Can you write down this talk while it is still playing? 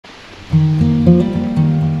Hi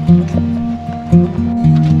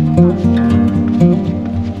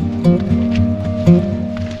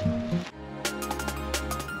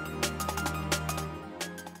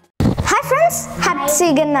friends, happy to see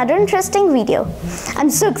you again in another interesting video. I'm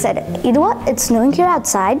so excited. You know what? It's snowing here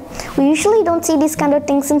outside. We usually don't see these kind of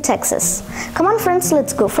things in Texas. Come on friends,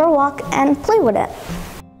 let's go for a walk and play with it.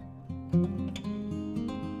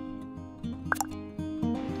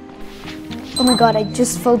 Oh my god, I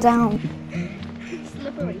just fell down.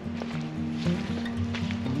 Slippery.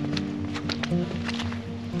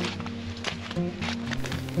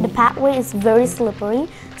 The pathway is very slippery,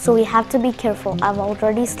 so we have to be careful. I've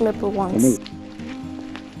already slipped once.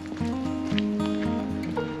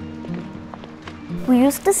 We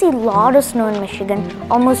used to see a lot of snow in Michigan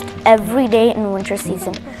almost every day in winter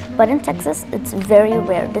season, but in Texas it's very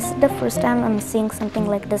rare. This is the first time I'm seeing something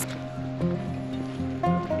like this.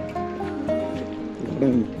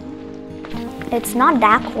 It's not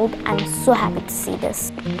that cold. I'm so happy to see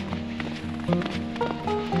this.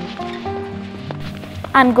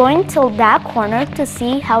 I'm going till that corner to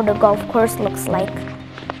see how the golf course looks like.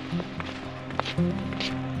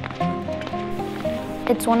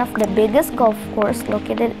 It's one of the biggest golf courses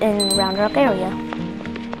located in Round Rock area.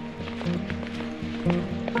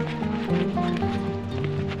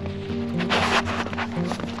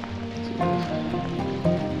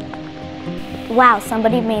 Wow,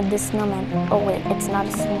 somebody made this snowman. Oh wait, it's not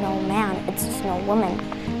a snowman, it's a snow woman.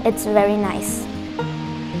 It's very nice.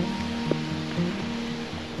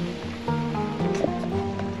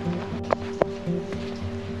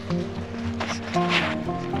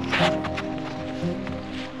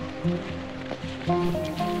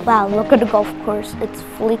 Wow, look at the golf course. It's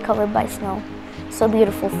fully covered by snow. So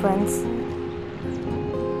beautiful, friends.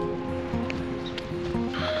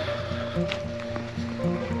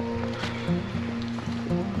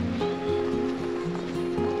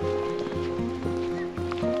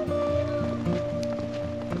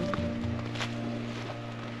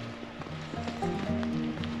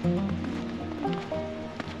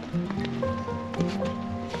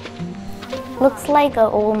 Looks like an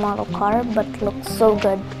old model car, but looks so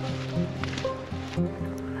good.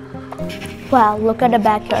 Wow, look at the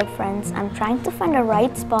backyard, friends. I'm trying to find the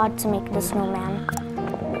right spot to make the snowman.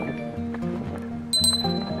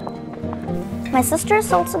 My sister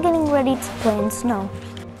is also getting ready to play in snow.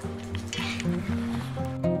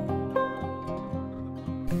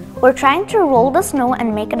 We're trying to roll the snow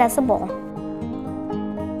and make it as a ball.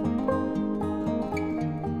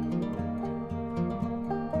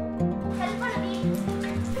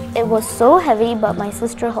 It was so heavy, but my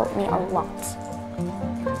sister helped me a lot.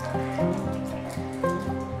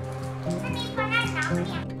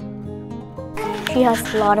 She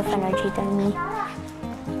has a lot of energy than me.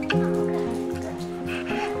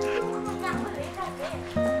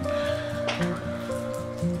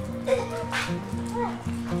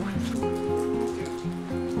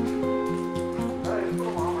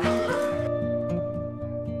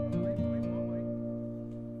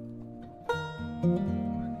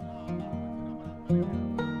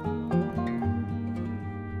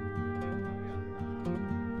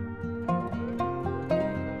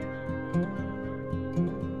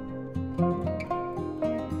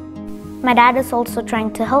 My dad is also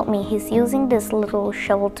trying to help me. He's using this little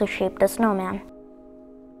shovel to shape the snowman.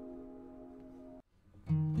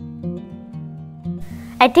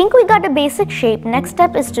 I think we got a basic shape. Next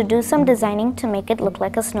step is to do some designing to make it look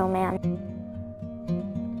like a snowman.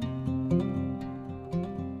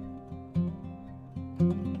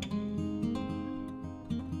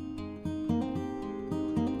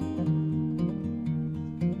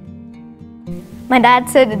 My dad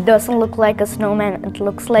said it doesn't look like a snowman, it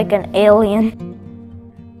looks like an alien.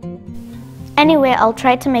 Anyway, I'll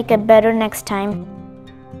try to make it better next time.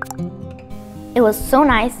 It was so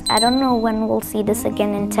nice. I don't know when we'll see this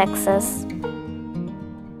again in Texas.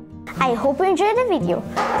 I hope you enjoyed the video.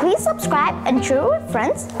 Please subscribe and share with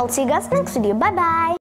friends. I'll see you guys next video. Bye bye.